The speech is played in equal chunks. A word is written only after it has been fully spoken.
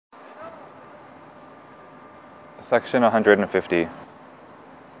Section 150.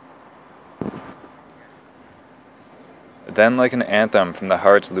 Then like an anthem from the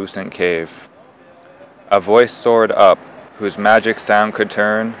heart's lucent cave, a voice soared up, whose magic sound could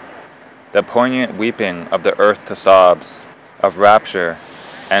turn the poignant weeping of the earth to sobs of rapture,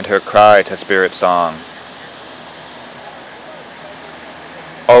 and her cry to spirit song.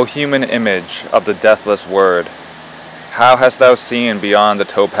 O human image of the deathless word, how hast thou seen beyond the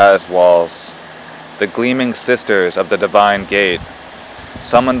topaz walls? The gleaming sisters of the divine gate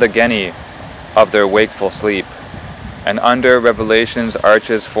summon the Geni of their wakeful sleep, and under revelation's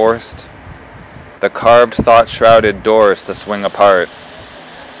arches forced, the carved thought-shrouded doors to swing apart,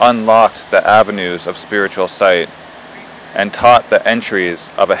 unlocked the avenues of spiritual sight, and taught the entries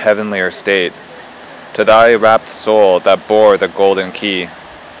of a heavenlier state to thy rapt soul that bore the golden key.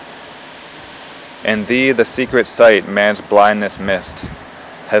 In thee the secret sight man's blindness missed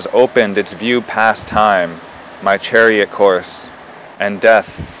has opened its view past time, my chariot course, and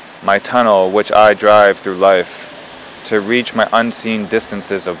death, my tunnel which I drive through life, to reach my unseen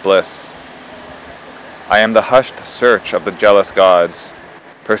distances of bliss. I am the hushed search of the jealous gods,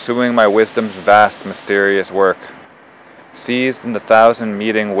 pursuing my wisdom's vast mysterious work, seized in the thousand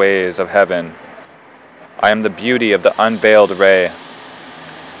meeting ways of heaven. I am the beauty of the unveiled ray,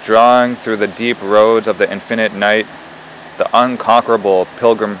 drawing through the deep roads of the infinite night, the unconquerable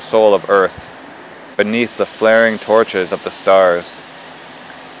pilgrim soul of earth, beneath the flaring torches of the stars.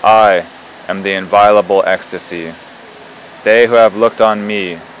 I am the inviolable ecstasy. They who have looked on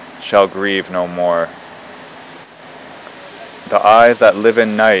me shall grieve no more. The eyes that live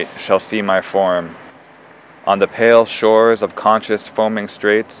in night shall see my form, on the pale shores of conscious foaming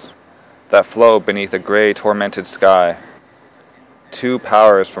straits that flow beneath a gray tormented sky. Two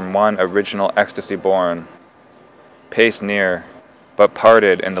powers from one original ecstasy born, pace near, but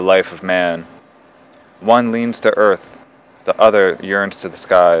parted in the life of man. One leans to earth, the other yearns to the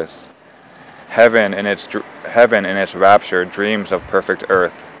skies. Heaven in its rapture dreams of perfect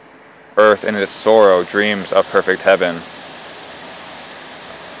earth. Earth in its sorrow dreams of perfect heaven.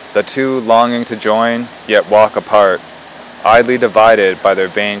 The two longing to join, yet walk apart, idly divided by their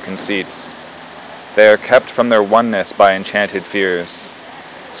vain conceits. They are kept from their oneness by enchanted fears,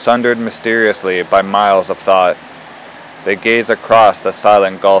 sundered mysteriously by miles of thought. They gaze across the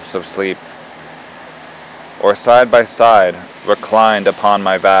silent gulfs of sleep, or side by side, reclined upon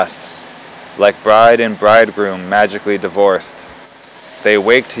my vasts, like bride and bridegroom magically divorced. They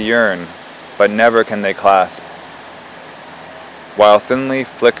wake to yearn, but never can they clasp. While thinly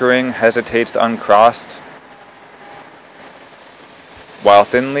flickering hesitates uncrossed,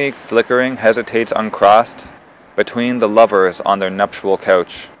 between the lovers on their nuptial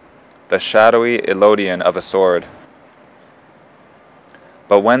couch, the shadowy elodian of a sword.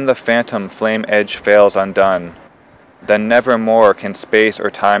 But when the phantom flame edge fails undone, then never more can space or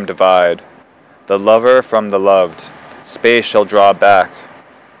time divide the lover from the loved. Space shall draw back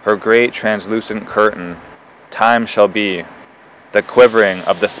her great translucent curtain. Time shall be the quivering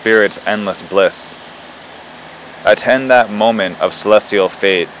of the spirit's endless bliss. Attend that moment of celestial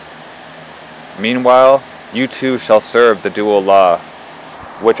fate. Meanwhile, you too shall serve the dual law,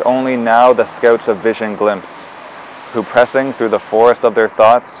 which only now the scouts of vision glimpse, who pressing through the forest of their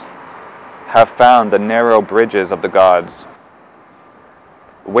thoughts, have found the narrow bridges of the gods.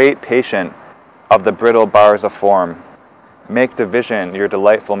 Wait patient of the brittle bars of form. Make division your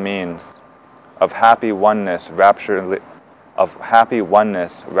delightful means of happy oneness rapturously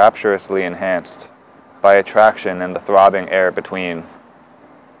enhanced by attraction and the throbbing air between.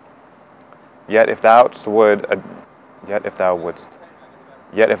 Yet if thou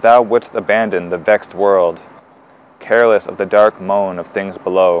wouldst abandon the vexed world, careless of the dark moan of things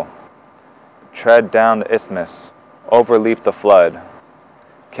below, tread down the isthmus, overleap the flood,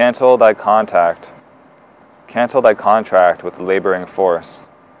 cancel thy contract with laboring force,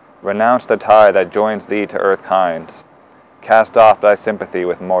 renounce the tie that joins thee to earth kind, cast off thy sympathy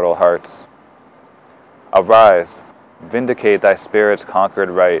with mortal hearts. Arise, vindicate thy spirit's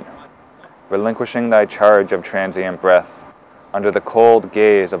conquered right, relinquishing thy charge of transient breath under the cold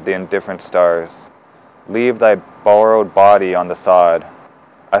gaze of the indifferent stars. Leave thy borrowed body on the sod.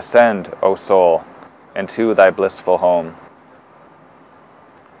 Ascend, O soul, into thy blissful home.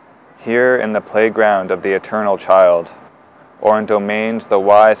 Here in the playground of the eternal child, or in domains the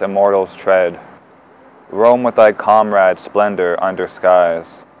wise immortals tread, roam with thy comrade splendor under skies,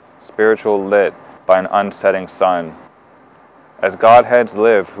 spiritual lit by an unsetting sun. As Godheads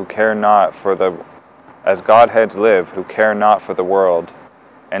live who care not for the world,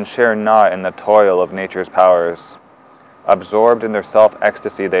 and share not in the toil of nature's powers, absorbed in their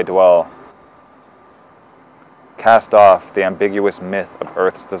self-ecstasy they dwell. Cast off the ambiguous myth of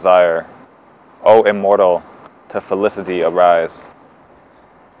earth's desire. O immortal, to felicity arise.